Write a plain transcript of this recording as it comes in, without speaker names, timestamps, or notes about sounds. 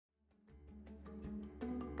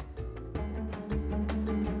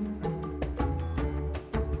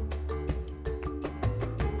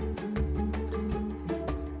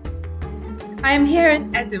I am here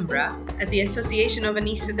in Edinburgh at the Association of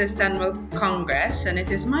Anaesthetists Annual Congress, and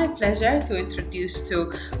it is my pleasure to introduce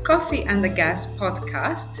to Coffee and the Gas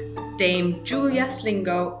podcast Dame Julia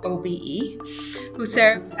Slingo, OBE, who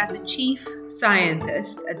served as a chief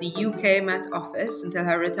scientist at the UK Met Office until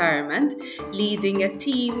her retirement, leading a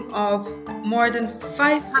team of more than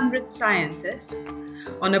 500 scientists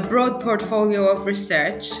on a broad portfolio of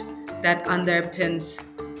research that underpins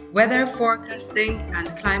weather forecasting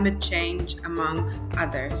and climate change, amongst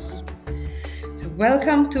others. So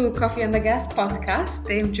welcome to Coffee and the Gas podcast,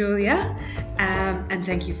 Dame Julia, and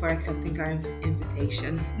thank you for accepting our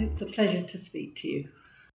invitation. It's a pleasure to speak to you.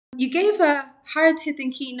 You gave a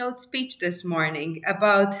hard-hitting keynote speech this morning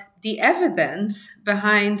about the evidence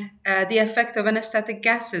behind the effect of anesthetic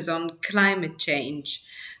gases on climate change.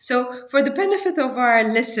 So for the benefit of our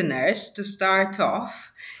listeners, to start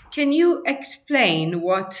off, can you explain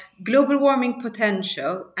what global warming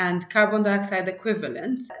potential and carbon dioxide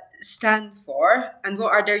equivalent stand for, and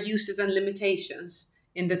what are their uses and limitations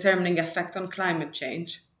in determining effect on climate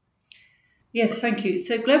change? Yes, thank you.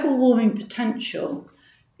 So global warming potential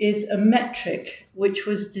is a metric which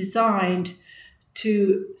was designed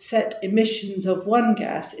to set emissions of one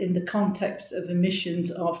gas in the context of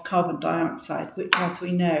emissions of carbon dioxide, which, as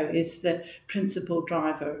we know, is the principal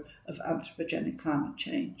driver of anthropogenic climate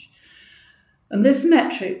change. And this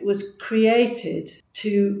metric was created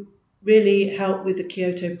to really help with the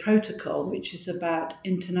Kyoto Protocol, which is about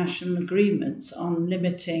international agreements on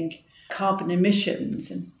limiting carbon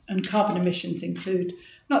emissions. And carbon emissions include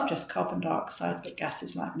not just carbon dioxide, but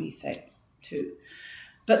gases like methane too,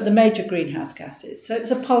 but the major greenhouse gases. So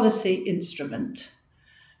it's a policy instrument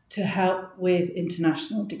to help with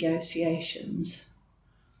international negotiations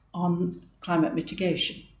on climate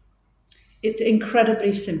mitigation. It's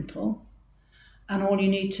incredibly simple, and all you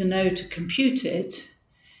need to know to compute it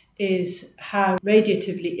is how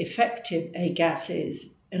radiatively effective a gas is.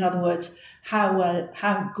 In other words,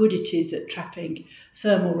 how good it is at trapping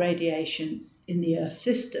thermal radiation in the Earth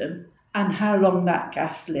system, and how long that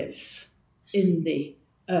gas lives in the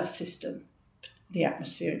Earth system, the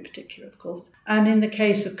atmosphere in particular, of course. And in the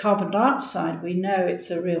case of carbon dioxide, we know it's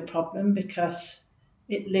a real problem because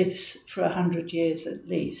it lives for 100 years at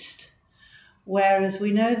least. Whereas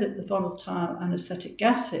we know that the volatile anesthetic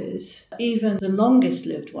gases, even the longest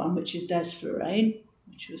lived one, which is desflurane,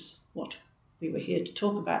 which was what we were here to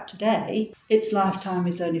talk about today, its lifetime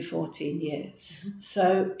is only 14 years. Mm-hmm.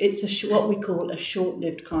 So it's what we call a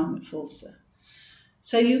short-lived climate forcer.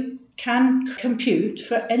 So you can compute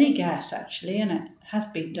for any gas, actually, and it has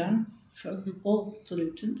been done for all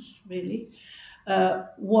pollutants, really,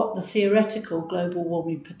 what the theoretical global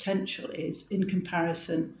warming potential is in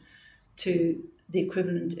comparison to the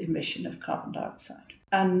equivalent emission of carbon dioxide.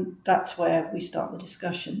 And that's where we start the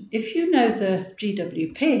discussion. If you know the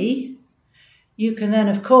GWP, you can then,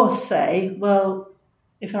 of course, say, well,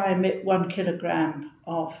 if I emit 1 kilogram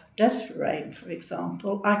of desflurane, for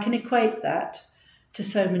example, I can equate that to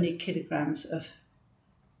so many kilograms of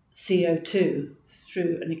CO2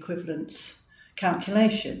 through an equivalence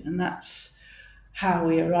calculation. And that's how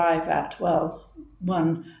we arrive at,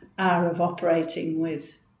 1 hour of operating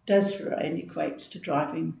with desflurane equates to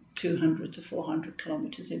driving 200 to 400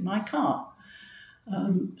 kilometres in my car.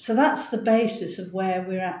 So that's the basis of where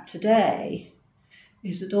we're at today,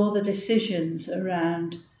 is that all the decisions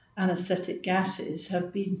around anesthetic gases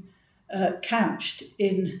have been couched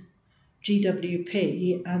in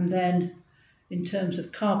GWP, and then in terms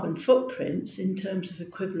of carbon footprints, in terms of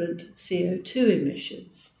equivalent CO2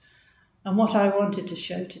 emissions. And what I wanted to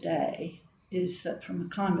show today is that from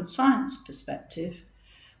a climate science perspective,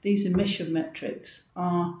 these emission metrics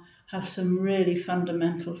have some really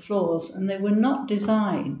fundamental flaws, and they were not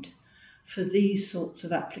designed for these sorts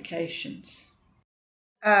of applications.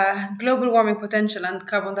 Global warming potential and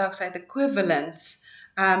carbon dioxide equivalents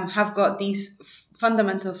have got these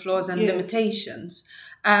fundamental flaws and limitations.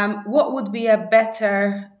 What would be a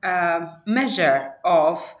better measure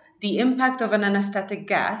of the impact of an anesthetic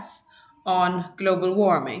gas on global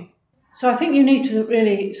warming? So I think you need to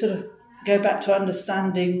really sort of go back to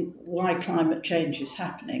understanding why climate change is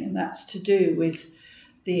happening, and that's to do with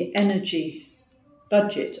the energy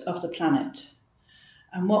budget of the planet.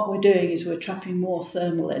 And what we're doing is we're trapping more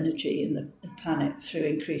thermal energy in the planet through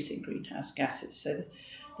increasing greenhouse gases. So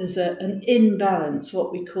there's an imbalance,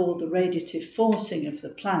 what we call the radiative forcing of the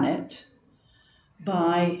planet,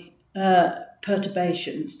 by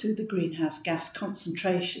perturbations to the greenhouse gas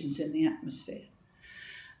concentrations in the atmosphere.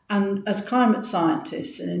 And as climate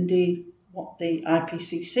scientists, and indeed what the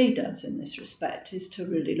IPCC does in this respect, is to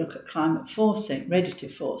really look at climate forcing,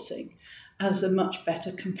 radiative forcing, as a much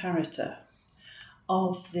better comparator.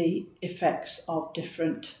 of the effects of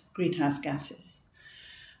different greenhouse gases.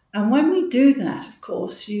 And when we do that, of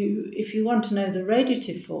course, if you want to know the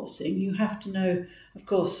radiative forcing, you have to know, of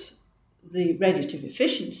course, the radiative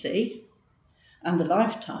efficiency and the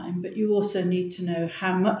lifetime, but you also need to know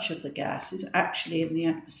how much of the gas is actually in the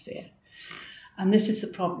atmosphere. And this is the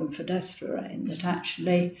problem for desflurane, that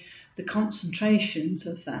actually the concentrations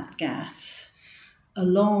of that gas,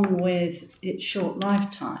 along with its short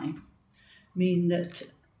lifetime, mean that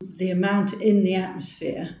the amount in the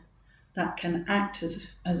atmosphere that can act as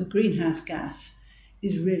a greenhouse gas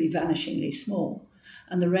is really vanishingly small.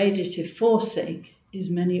 And the radiative forcing is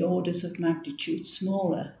many orders of magnitude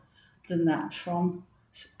smaller than that from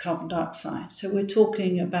carbon dioxide. So we're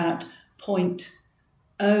talking about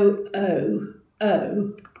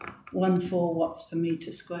 0.00014 watts per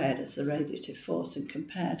metre squared as the radiative forcing,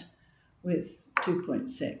 compared with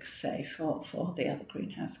 2.6, say, for the other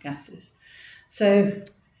greenhouse gases. So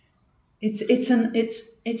it's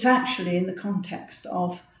actually, in the context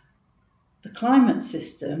of the climate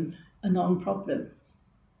system, a non-problem.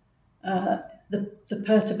 The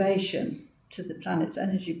perturbation to the planet's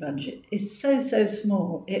energy budget is so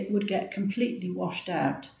small, it would get completely washed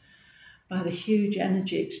out by the huge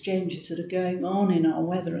energy exchanges that are going on in our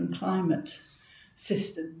weather and climate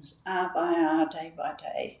systems, hour by hour, day by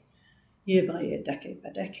day, year by year, decade by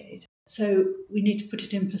decade. So we need to put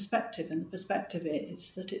it in perspective, and the perspective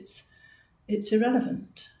is that it's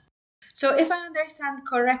irrelevant. So if I understand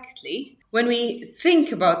correctly, when we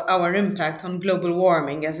think about our impact on global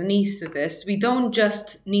warming as anaesthetist, we don't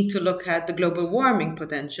just need to look at the global warming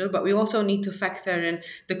potential, but we also need to factor in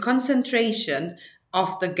the concentration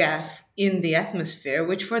of the gas in the atmosphere,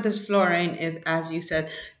 which for this fluorine is, as you said,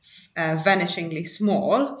 vanishingly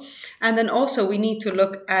small. And then also we need to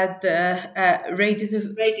look at the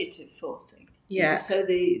radiative forcing. Yeah. So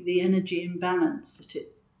the energy imbalance that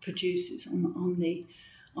it produces on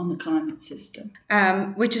the climate system.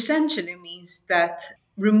 Which essentially means that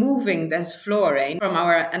removing this fluorine from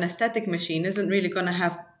our anesthetic machine isn't really going to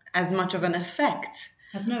have as much of an effect.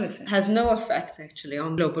 Has no effect. Has no effect, actually,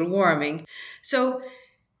 on global warming. So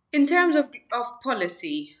in terms of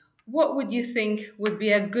policy, what would you think would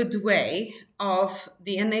be a good way of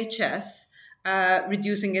the NHS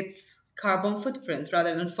reducing its carbon footprint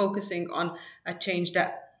rather than focusing on a change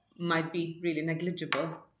that might be really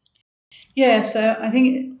negligible? Yeah, so I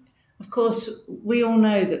think, of course, we all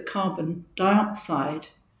know that carbon dioxide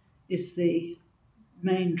is the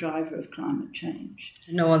main driver of climate change.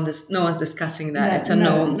 No one's discussing that. It's a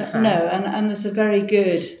known fact. No, and there's a very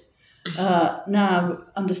good now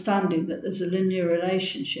understanding that there's a linear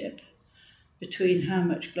relationship between how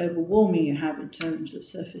much global warming you have in terms of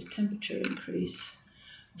surface temperature increase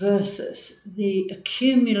versus the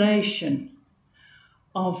accumulation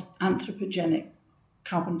of anthropogenic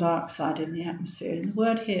carbon dioxide in the atmosphere. And the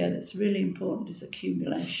word here that's really important is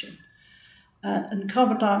accumulation. And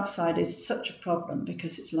carbon dioxide is such a problem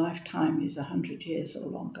because its lifetime is 100 years or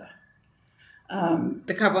longer.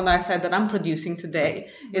 The carbon dioxide that I'm producing today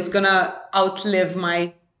is going to outlive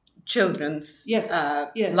my children's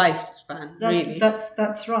lifespan, really.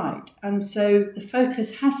 That's right. And so the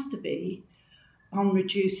focus has to be on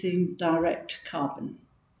reducing direct carbon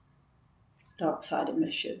dioxide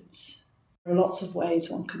emissions. There are lots of ways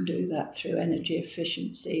one can do that through energy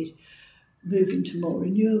efficiency, moving to more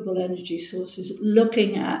renewable energy sources,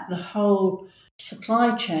 looking at the whole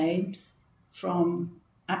supply chain from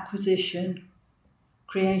acquisition,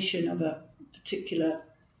 creation of a particular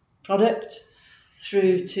product,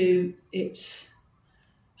 through to its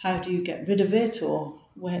how do you get rid of it, or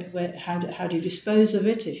how do you dispose of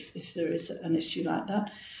it if there is an issue like that.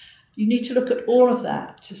 You need to look at all of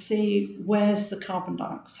that to see where's the carbon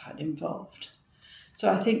dioxide involved. So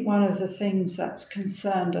I think one of the things that's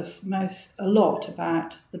concerned us a lot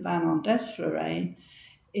about the ban on desflurane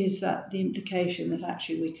is that the implication that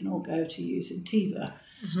actually we can all go to using TIVA.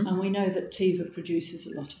 Mm-hmm. And we know that TIVA produces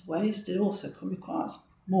a lot of waste. It also requires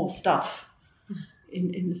more stuff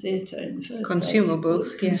in the theatre in the first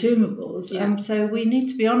Consumables. place. Consumables. Yeah. So we need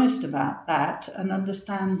to be honest about that and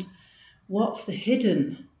understand what's the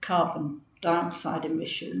hidden carbon dioxide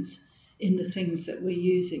emissions in the things that we're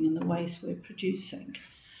using and the waste we're producing.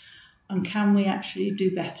 And can we actually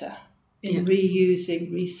do better in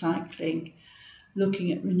reusing, recycling, looking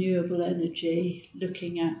at renewable energy,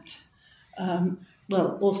 looking at,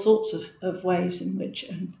 all sorts of ways in which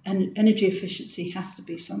energy efficiency has to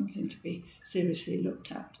be something to be seriously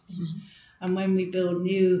looked at. Mm-hmm. And when we build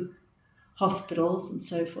new hospitals and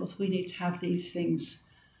so forth, we need to have these things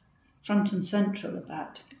front and central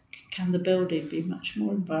about, can the building be much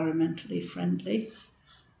more environmentally friendly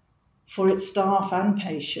for its staff and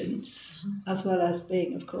patients, as well as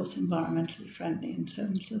being, of course, environmentally friendly in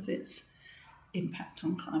terms of its impact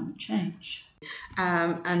on climate change.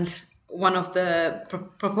 And one of the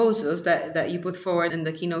proposals that you put forward in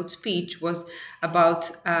the keynote speech was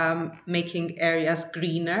about making areas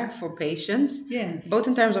greener for patients, yes, both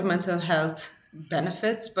in terms of mental health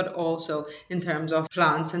benefits, but also in terms of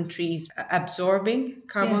plants and trees absorbing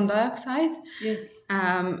carbon yes, dioxide, yes,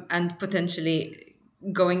 and potentially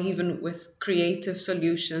going even with creative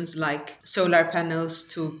solutions like solar panels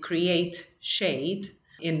to create shade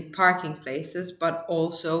in parking places, but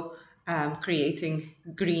also creating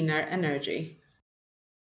greener energy.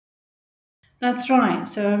 That's right.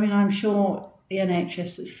 So, I mean, I'm sure the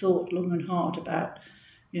NHS has thought long and hard about,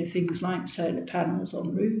 things like solar panels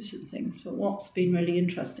on roofs and things. But what's been really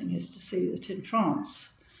interesting is to see that in France,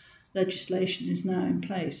 legislation is now in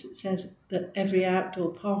place. It says that every outdoor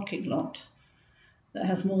parking lot that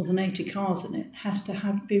has more than 80 cars in it has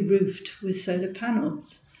to be roofed with solar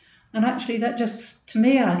panels. And actually that just, to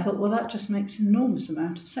me, I thought, well, that just makes an enormous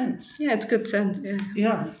amount of sense. Yeah, it's good sense,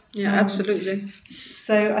 yeah. Yeah, absolutely.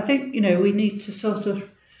 So I think, we need to sort of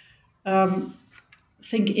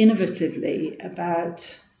think innovatively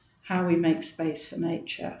about how we make space for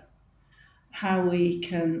nature, how we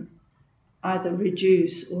can either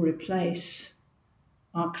reduce or replace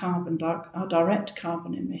our direct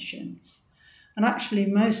carbon emissions. And actually,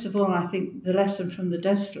 most of all, I think the lesson from the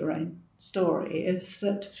Desflurane story is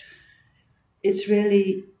that it's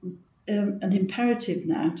really an imperative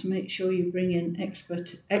now to make sure you bring in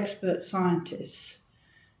expert scientists,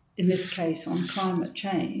 in this case on climate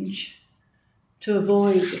change, to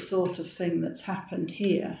avoid the sort of thing that's happened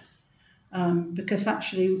here. Because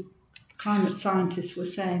actually, climate scientists were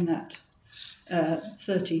saying that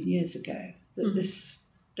 13 years ago, that this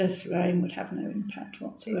Desflurane would have no impact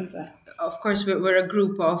whatsoever. Of course, we're a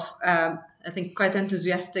group of, I think, quite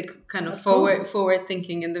enthusiastic, kind of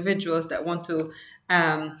forward-thinking individuals that want to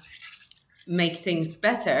make things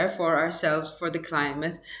better for ourselves, for the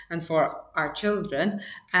climate, and for our children.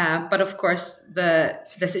 But of course, the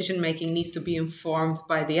decision-making needs to be informed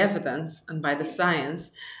by the evidence and by the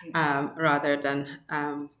science, rather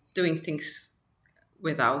than doing things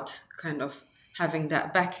without kind of having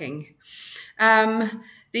that backing.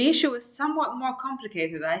 The issue is somewhat more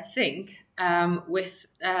complicated, I think, with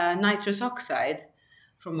nitrous oxide,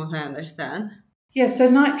 from what I understand. Yeah, so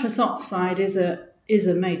nitrous oxide is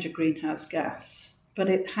a major greenhouse gas, but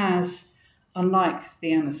it has, unlike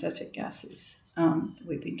the anaesthetic gases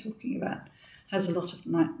we've been talking about, has a lot of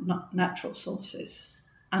natural sources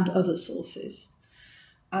and other sources.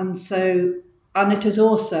 And it is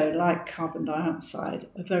also, like carbon dioxide,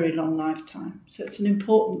 a very long lifetime. So it's an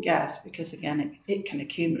important gas because, again, it can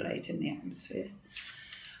accumulate in the atmosphere.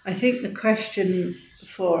 I think the question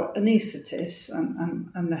for anaesthetists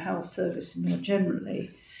and the health service more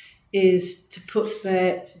generally is to put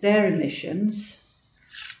their emissions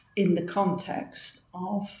in the context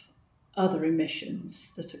of other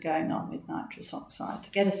emissions that are going on with nitrous oxide,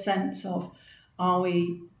 to get a sense of, are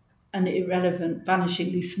we an irrelevant,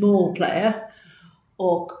 vanishingly small player,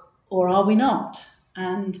 or are we not?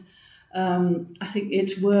 And I think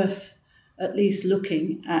it's worth at least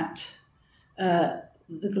looking at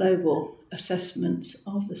the global assessments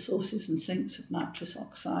of the sources and sinks of nitrous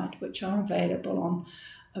oxide, which are available on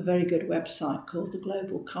a very good website called the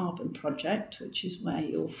Global Carbon Project, which is where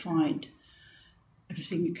you'll find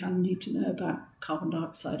everything you kind of need to know about carbon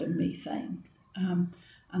dioxide and methane. And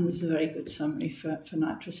there's a very good summary for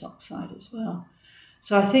nitrous oxide as well.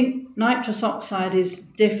 So I think nitrous oxide is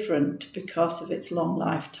different because of its long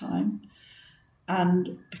lifetime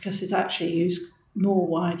and because it's actually used more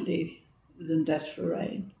widely than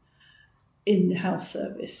Desflurane in the health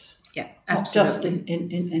service. Yeah, absolutely. Not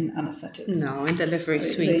just in anaesthetics. No, in delivery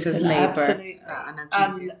suites as labour,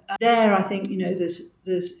 analgesia. There, I think,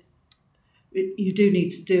 there's you do need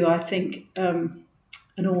to do, I think, an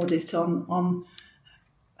audit on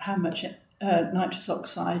how much nitrous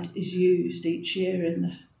oxide is used each year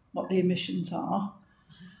and what the emissions are.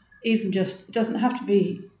 Even just, it doesn't have to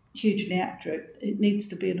be hugely accurate, it needs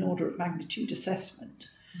to be an order of magnitude assessment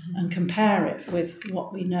and compare it with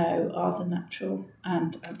what we know are the natural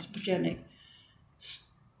and anthropogenic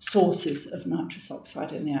sources of nitrous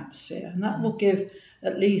oxide in the atmosphere. And that will give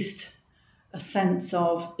at least a sense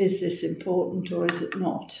of, is this important or is it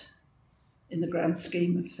not in the grand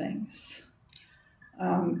scheme of things?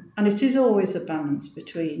 And it is always a balance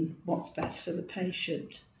between what's best for the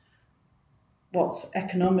patient, what's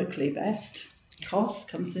economically best, cost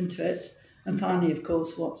comes into it, and finally, of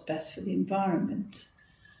course, what's best for the environment.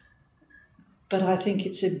 But I think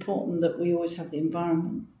it's important that we always have the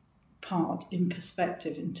environment part in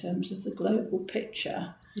perspective in terms of the global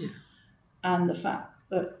picture, and the fact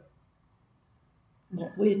that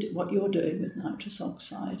what you're doing with nitrous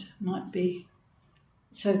oxide might be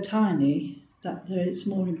so tiny that it's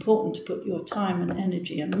more important to put your time and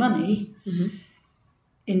energy and money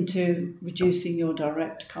into reducing your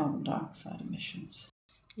direct carbon dioxide emissions.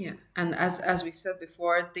 Yeah, and as we've said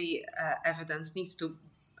before, the evidence needs to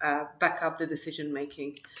back up the decision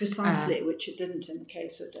making. Precisely, which it didn't in the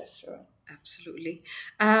case of Destero. Absolutely.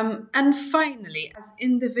 And finally, as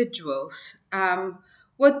individuals,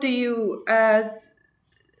 what do you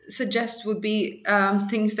suggest would be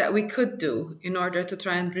things that we could do in order to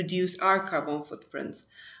try and reduce our carbon footprint?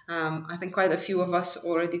 I think quite a few of us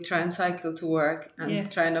already try and cycle to work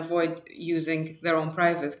and try and avoid using their own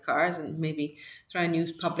private cars and maybe try and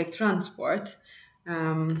use public transport.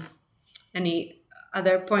 Any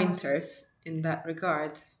other pointers in that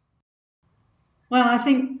regard? Well, I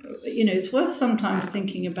think, it's worth sometimes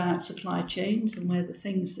thinking about supply chains and where the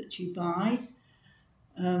things that you buy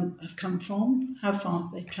have come from, how far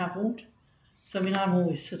they've travelled. So, I'm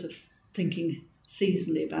always sort of thinking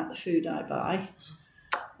seasonally about the food I buy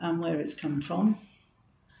and where it's come from.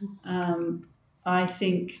 I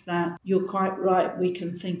think that you're quite right. We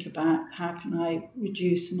can think about how can I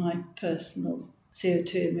reduce my personal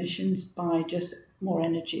CO2 emissions by just more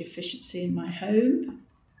energy efficiency in my home,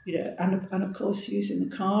 and of course using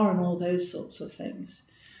the car and all those sorts of things.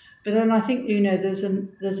 But then I think, there's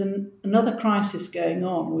another crisis going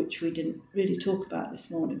on, which we didn't really talk about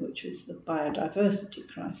this morning, which is the biodiversity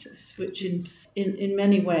crisis, which in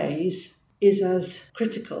many ways is as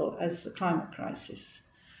critical as the climate crisis.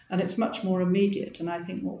 And it's much more immediate. And I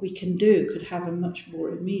think what we can do could have a much more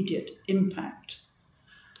immediate impact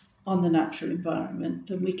on the natural environment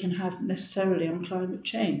than we can have necessarily on climate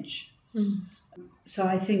change. So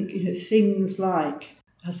I think, things like,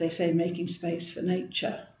 as they say, making space for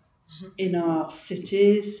nature in our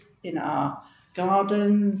cities, in our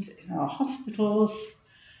gardens, in our hospitals.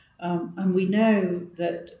 And we know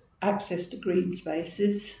that access to green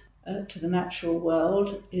spaces, to the natural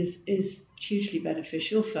world is hugely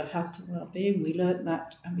beneficial for health and well-being. We learned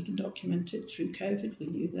that, and we can document it through COVID. We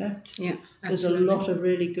knew that. Yeah, there's a lot of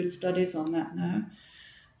really good studies on that now.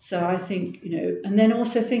 So I think, and then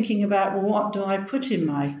also thinking about, well, what do I put in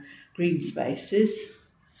my green spaces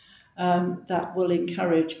that will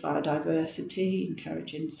encourage biodiversity,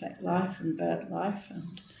 encourage insect life and bird life,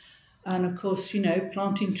 and of course,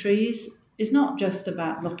 planting trees is not just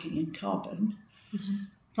about locking in carbon.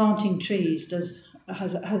 Planting trees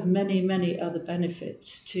has many other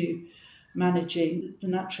benefits to managing the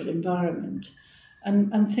natural environment,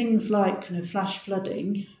 and things like flash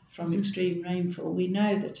flooding from extreme rainfall. We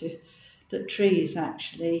know that trees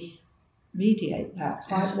actually mediate that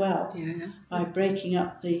quite well by breaking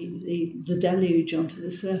up the deluge onto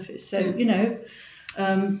the surface. So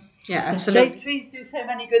absolutely. Trees do so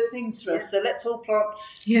many good things for us. So let's all plant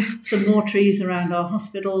some more trees around our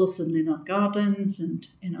hospitals and in our gardens and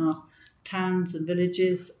in our towns and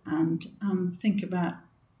villages, and think about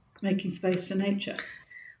making space for nature.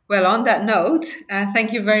 Well, on that note,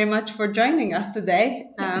 thank you very much for joining us today,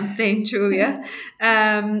 Dame Julia,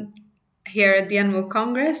 here at the Annual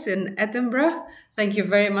Congress in Edinburgh. Thank you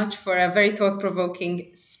very much for a very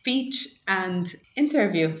thought-provoking speech and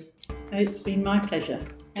interview. It's been my pleasure.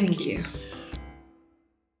 Thank you.